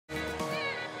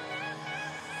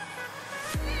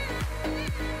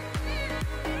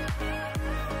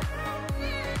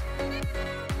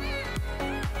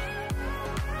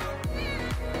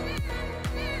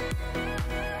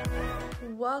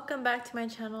welcome back to my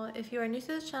channel. If you are new to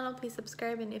this channel, please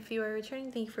subscribe, and if you are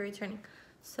returning, thank you for returning.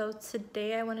 So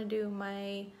today I want to do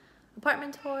my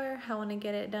apartment tour. I want to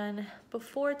get it done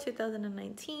before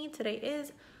 2019. Today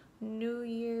is New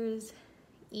Year's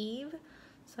Eve,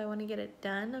 so I want to get it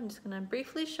done. I'm just gonna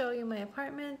briefly show you my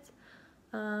apartment,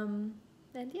 and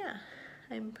yeah,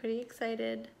 I'm pretty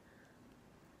excited.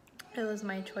 It was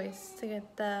my choice to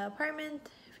get the apartment.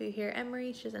 If you hear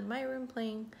Emery, she's in my room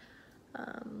playing.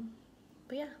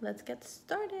 But yeah, let's get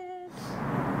started.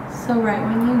 So right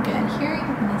when you get here,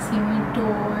 you're gonna see my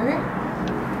door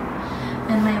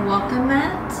and my welcome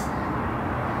mat,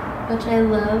 which I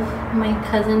love. My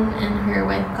cousin and her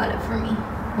wife got it for me.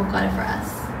 Well, got it for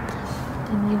us.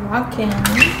 Then you walk in.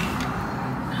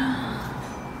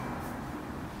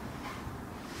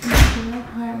 Here's the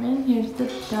apartment. Here's the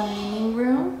dining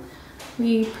room.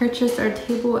 We purchased our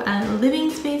table at Living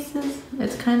Spaces.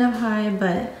 It's kind of high,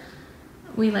 but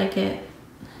we like it.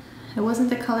 It wasn't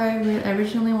the color I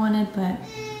originally wanted, but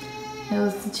it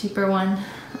was the cheaper one.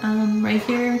 Right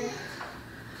here,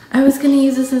 I was gonna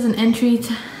use this as an entry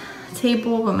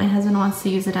table, but my husband wants to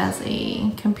use it as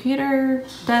a computer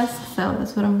desk, so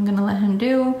that's what I'm gonna let him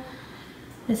do.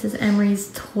 This is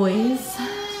Emery's toys,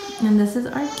 and this is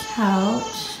our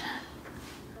couch.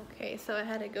 Okay, so I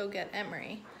had to go get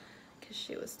Emery because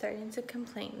she was starting to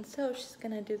complain, so she's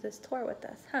gonna do this tour with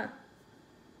us, huh?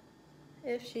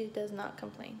 If she does not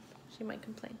complain. She might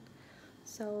complain.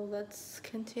 So let's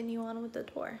continue on with the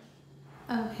tour.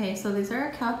 Okay, so these are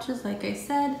our couches, like I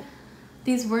said.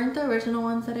 These weren't the original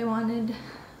ones that I wanted,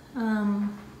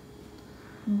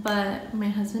 but my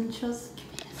husband chose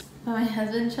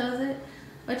it,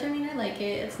 which, I mean, I like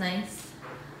it, it's nice.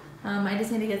 I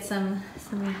just need to get some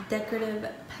decorative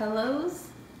pillows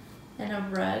and a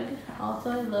rug. Also,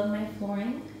 I love my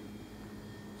flooring.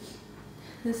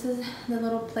 This is the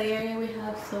little play area we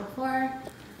have so far,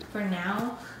 for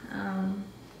now.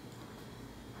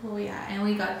 Oh yeah, and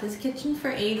we got this kitchen for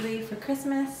Avery for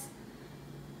Christmas,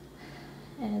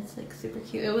 and it's like super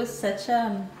cute. It was such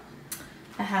a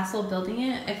hassle building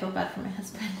it. I feel bad for my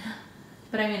husband,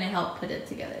 but I mean, I helped put it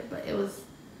together, but it was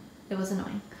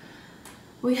annoying.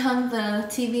 We hung the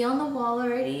TV on the wall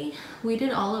already. We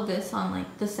did all of this on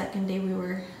like the second day we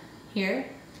were here.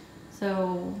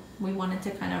 So we wanted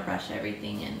to kind of rush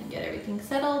everything and get everything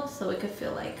settled so it could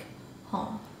feel like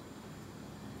home.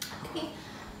 Okay,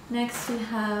 next we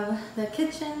have the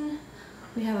kitchen.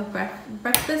 We have a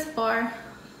breakfast bar,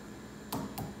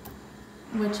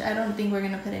 which I don't think we're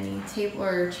gonna put any table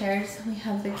or chairs. We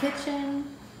have the kitchen.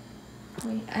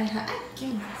 I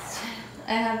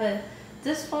have a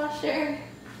dishwasher.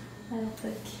 I have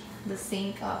the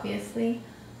sink, obviously.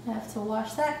 I have to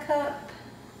wash that cup.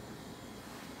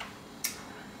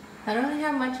 I don't really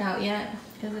have much out yet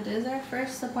because it is our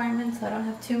first apartment, so I don't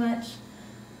have too much.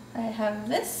 I have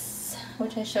this,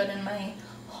 which I showed in my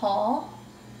haul,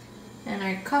 and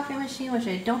our coffee machine, which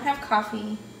I don't have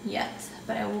coffee yet,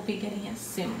 but I will be getting it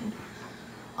soon.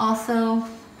 Also,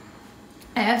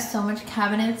 I have so much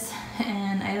cabinets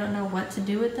and I don't know what to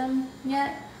do with them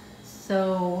yet,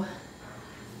 so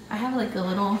I have like a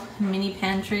little mini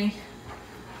pantry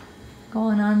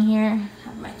going on here. I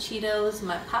have my Cheetos,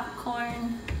 my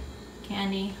popcorn,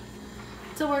 candy.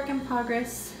 It's a work in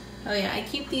progress. Oh yeah, I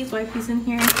keep these wipes in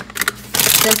here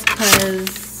just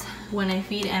because when I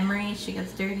feed Emery, she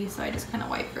gets dirty, so I just kind of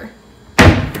wipe her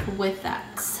with that.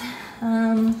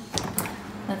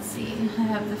 Let's see, I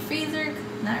have the freezer,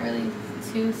 not really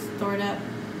too stored up,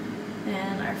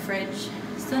 and our fridge.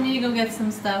 Still need to go get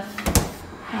some stuff.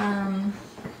 And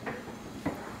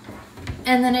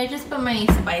then I just put my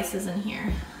spices in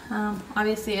here.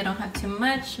 Obviously I don't have too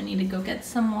much. I need to go get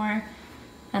some more,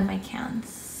 and my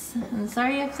cans. And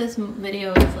sorry if this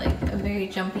video is like a very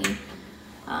jumpy.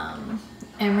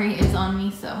 Emery is on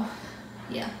me, so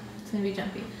yeah, it's gonna be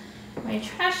jumpy. My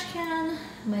trash can,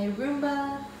 my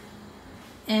Roomba,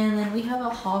 and then we have a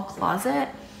hall closet,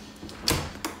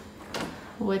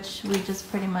 which we just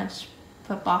pretty much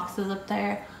put boxes up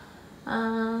there.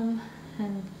 And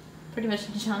pretty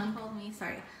much John called me,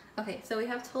 sorry. Okay, so we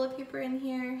have toilet paper in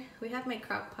here. We have my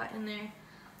crock pot in there.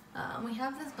 We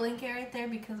have this blanket right there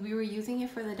because we were using it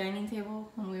for the dining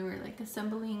table when we were like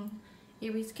assembling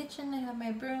Avery's kitchen. I have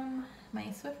my broom, my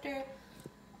Swiffer,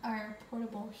 our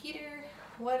portable heater,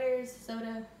 waters,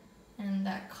 soda, and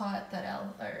that cot that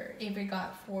Avery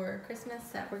got for Christmas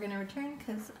that we're gonna return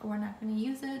because we're not gonna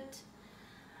use it.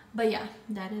 But yeah,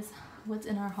 that is what's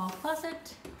in our hall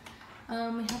closet. We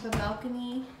have a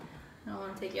balcony. I don't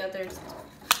want to take you out there.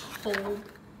 Cold.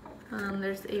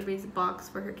 There's Avery's box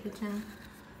for her kitchen.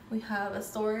 We have a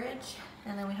storage,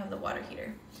 and then we have the water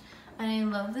heater. And I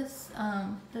love this,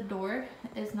 the door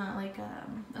is not like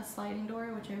a sliding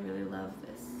door, which I really love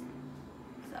this.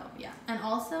 So yeah, and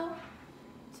also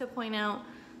to point out,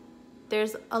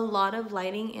 there's a lot of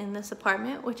lighting in this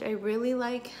apartment, which I really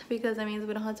like because that means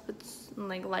we don't have to put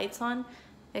like lights on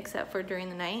except for during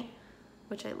the night,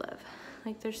 which I love.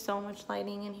 Like there's so much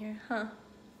lighting in here, huh?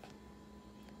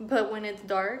 But when it's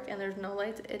dark and there's no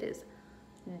lights, it is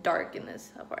dark in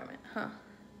this apartment, huh?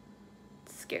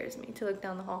 It scares me to look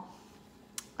down the hall.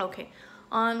 Okay,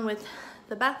 on with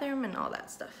the bathroom and all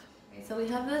that stuff. Okay, so we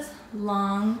have this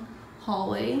long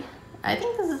hallway. I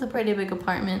think this is a pretty big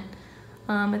apartment.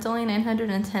 It's only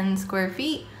 910 square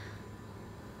feet,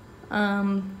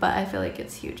 but I feel like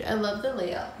it's huge. I love the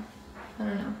layout. I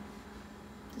don't know.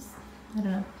 I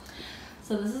don't know.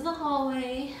 So this is the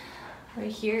hallway.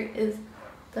 Right here is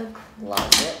the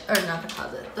closet, or not the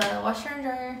closet, the washer and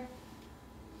dryer,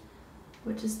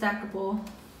 which is stackable.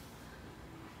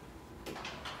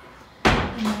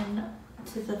 And then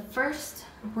to the first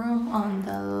room on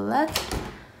the left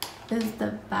is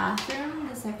the bathroom,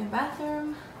 the second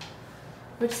bathroom,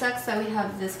 which sucks that we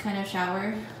have this kind of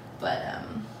shower, but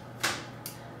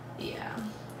yeah.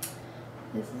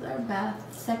 This is our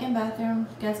second bathroom,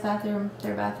 guest bathroom,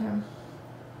 third bathroom.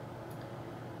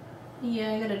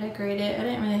 Yeah, I gotta decorate it. I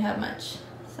didn't really have much,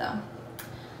 so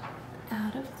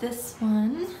out of this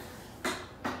one.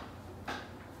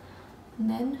 And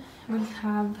then we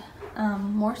have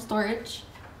more storage,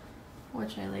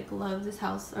 which I like love. This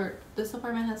house, or this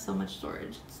apartment has so much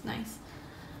storage. It's nice.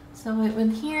 So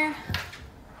in here,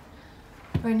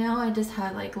 right now I just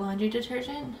have like laundry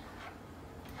detergent.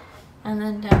 And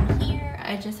then down here,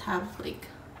 I just have like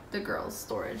the girls'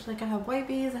 storage. Like I have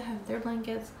wipes, I have their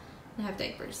blankets, and I have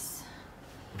diapers.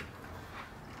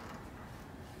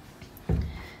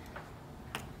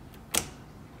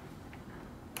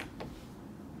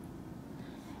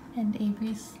 And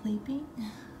Avery's sleeping.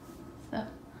 So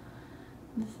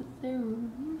this is their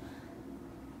room.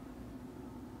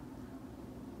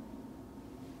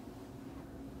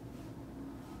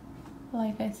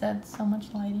 Like I said, so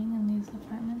much lighting in these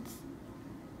apartments.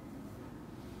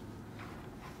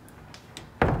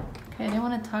 Okay, I didn't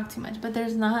want to talk too much, but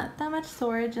there's not that much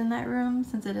storage in that room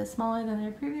since it is smaller than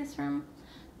their previous room.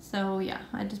 So yeah,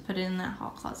 I just put it in that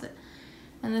hall closet.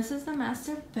 And this is the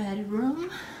master bedroom.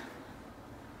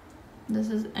 This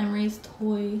is Emery's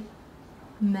toy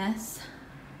mess.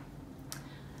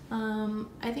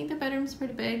 I think the bedroom's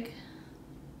pretty big,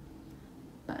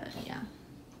 but yeah.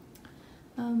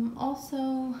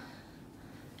 Also,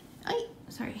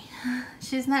 sorry,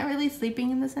 she's not really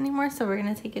sleeping in this anymore, so we're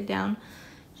gonna take it down.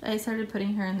 I started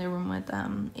putting her in the room with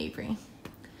Avery.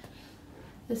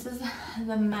 This is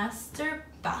the master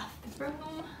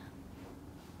bathroom.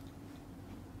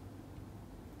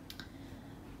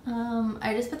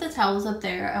 I just put the towels up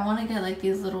there. I want to get like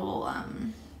these little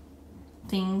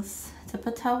things to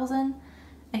put towels in.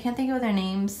 I can't think of their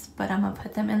names, but I'm gonna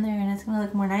put them in there and it's gonna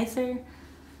look more nicer.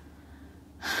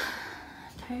 I'm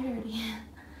tired already.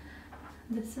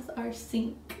 This is our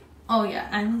sink. Oh yeah,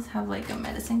 I just have like a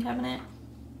medicine cabinet.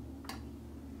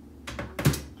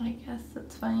 I guess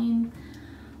that's fine.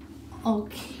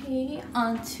 Okay,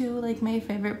 on to like my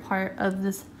favorite part of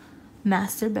this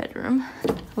master bedroom.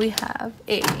 We have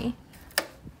a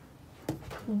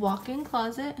walk-in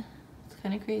closet. It's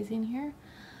kind of crazy in here.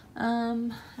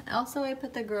 Also I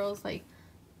put the girls like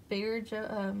bigger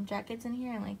jackets in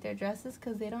here and like their dresses,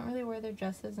 because they don't really wear their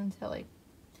dresses until like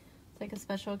it's like a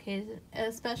special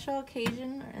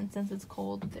occasion, and since it's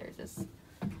cold they're just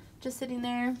sitting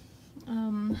there.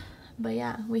 But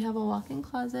yeah, we have a walk-in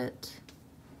closet,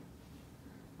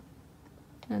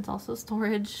 and it's also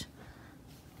storage.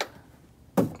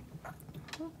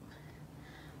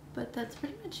 But that's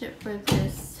pretty much it for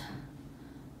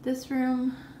this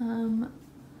room.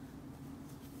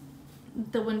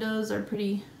 The windows are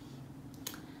pretty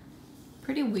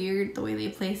weird the way they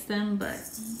place them, but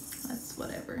that's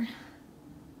whatever.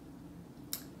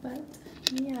 But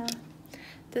yeah,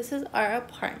 this is our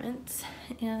apartment,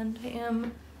 and I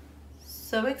am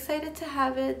so excited to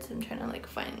have it. I'm trying to like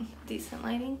find decent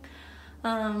lighting.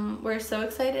 We're so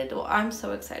excited. Well, I'm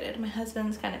so excited. My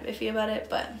husband's kind of iffy about it,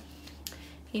 but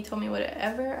he told me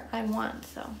whatever I want,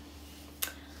 so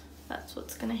that's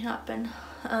what's gonna happen.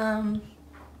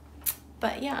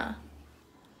 But yeah.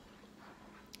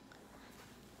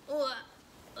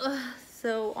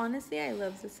 So honestly, I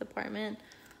love this apartment.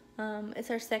 It's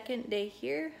our second day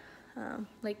here,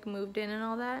 like moved in and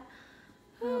all that.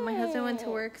 My husband went to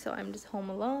work, so I'm just home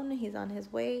alone. He's on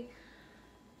his way.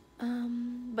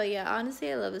 But yeah,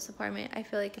 honestly, I love this apartment. I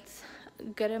feel like it's a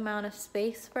good amount of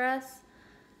space for us.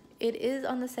 it is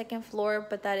on the second floor,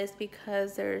 but that is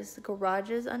because there's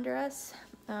garages under us.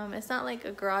 It's not like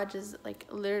a garage is like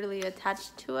literally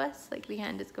attached to us. Like we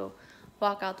can't just go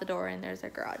walk out the door and there's our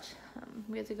garage.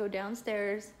 We have to go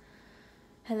downstairs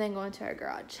and then go into our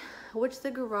garage, which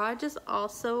the garage is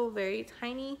also very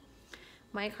tiny.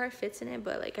 My car fits in it,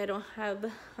 but like I don't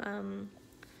have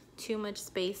too much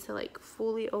space to like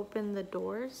fully open the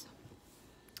doors,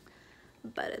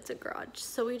 but it's a garage,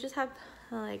 so we just have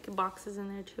like boxes in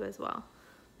there too as well.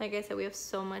 Like I said, we have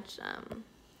so much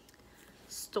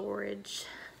storage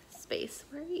space.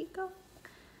 Where you go?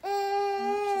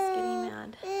 Oh, she's getting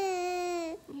mad.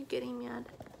 You're getting mad.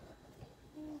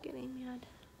 You're getting mad.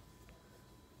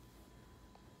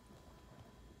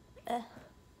 Let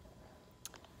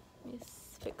me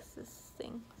fix this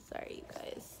thing. Sorry, you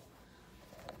guys.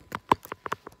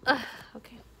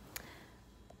 Okay.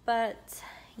 But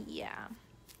yeah,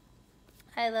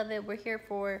 I love it. We're here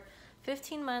for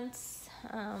 15 months.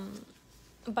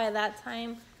 By that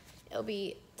time, it'll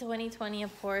be 2020,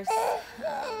 of course.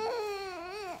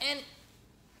 And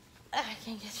I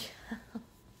can't get you.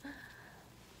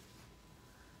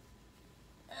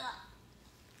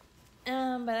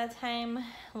 By that time,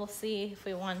 we'll see if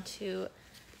we want to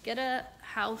get a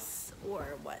house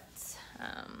or what.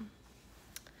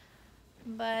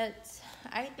 But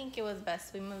I think it was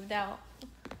best we moved out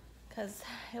because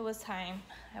it was time.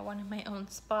 I wanted my own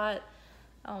spot.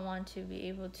 I want to be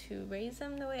able to raise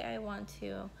them the way I want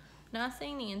to. Not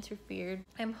saying they interfered.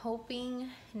 I'm hoping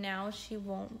now she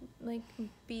won't like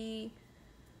be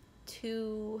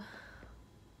too,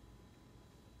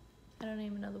 I don't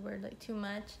even know the word, like too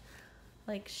much.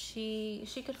 Like she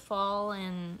could fall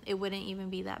and it wouldn't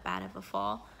even be that bad of a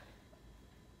fall.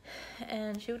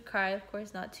 And she would cry, of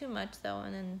course, not too much though,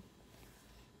 and then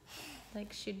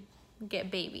like she'd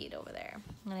get babied over there.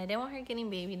 And I didn't want her getting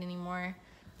babied anymore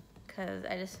because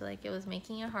I just feel like it was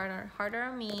making it harder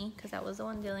on me because I was the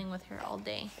one dealing with her all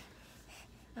day.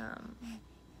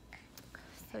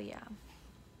 So yeah.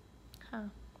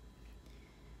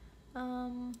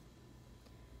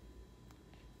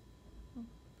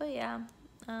 But yeah,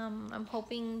 I'm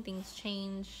hoping things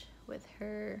change with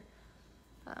her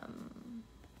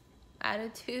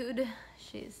attitude.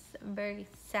 She's very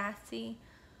sassy.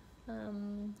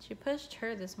 She pushed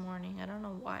her this morning. I don't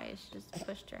know why. She just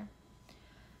pushed her.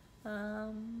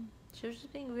 She was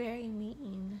just being very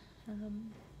mean.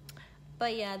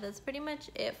 But yeah, that's pretty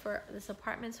much it for this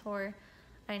apartment tour.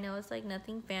 I know it's like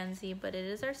nothing fancy, but it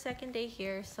is our second day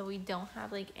here, so we don't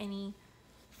have like any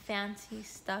fancy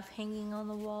stuff hanging on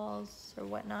the walls or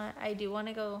whatnot. I do want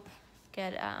to go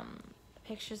get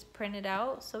pictures printed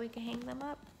out so we can hang them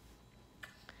up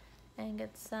and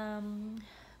get some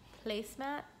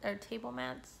placemat or table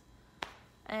mats,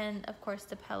 and of course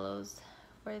the pillows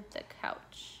for the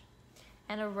couch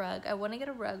and a rug. I want to get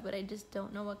a rug, but I just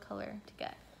don't know what color to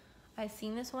get. I've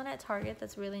seen this one at Target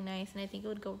that's really nice, and I think it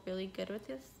would go really good with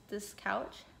this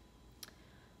couch,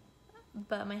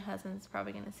 but my husband's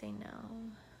probably gonna say no.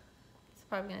 He's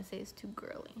probably gonna say it's too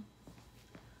girly,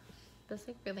 but it's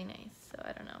like really nice, so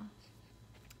I don't know.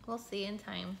 We'll see in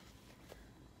time.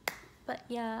 But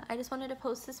yeah, I just wanted to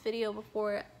post this video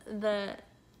before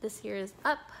this year is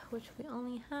up, which we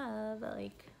only have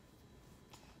like,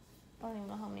 I don't even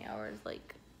know how many hours,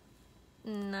 like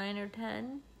 9 or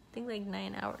 10. I think like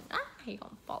 9 hours. You're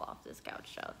gonna fall off this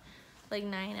couch, child. Like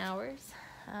 9 hours.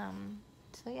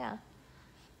 So yeah.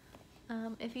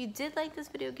 If you did like this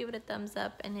video, give it a thumbs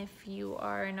up, and if you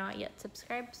are not yet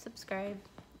subscribed, subscribe.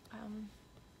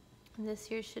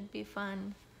 This year should be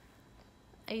fun.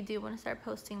 I do want to start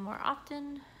posting more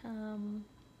often.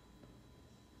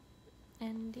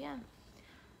 And yeah,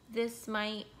 this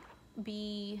might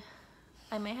be,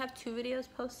 I might have 2 videos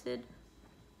posted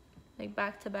like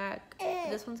back to back.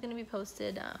 This one's gonna be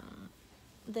posted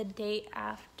the day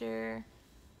after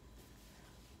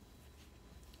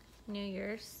New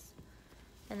Year's,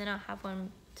 and then I'll have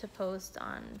one to post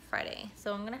on Friday.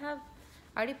 So I'm gonna have,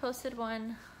 I already posted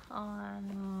one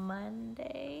on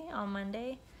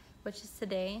Monday, which is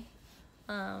today,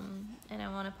 and I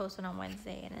want to post one on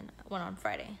Wednesday and then one on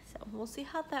Friday. So we'll see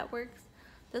how that works.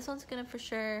 This one's gonna for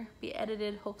sure be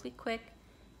edited, hopefully quick,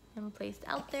 and placed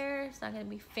out there. It's not gonna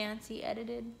be fancy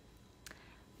edited,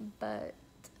 but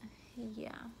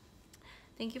yeah.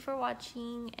 Thank you for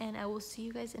watching, and I will see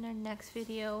you guys in our next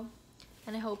video.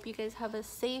 And I hope you guys have a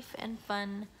safe and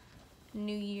fun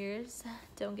New Year's.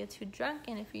 Don't get too drunk,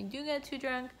 and if you do get too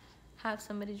drunk, have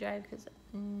somebody drive, because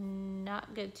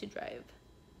not good to drive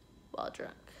while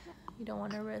drunk. You don't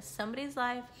want to risk somebody's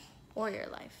life or your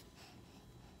life.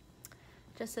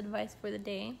 Just advice for the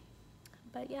day.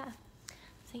 But yeah,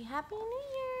 say Happy New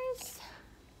Year's.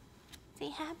 Say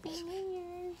Happy New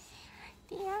Year's.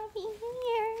 Say Happy New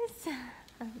Year's.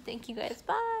 Thank you guys.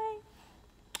 Bye.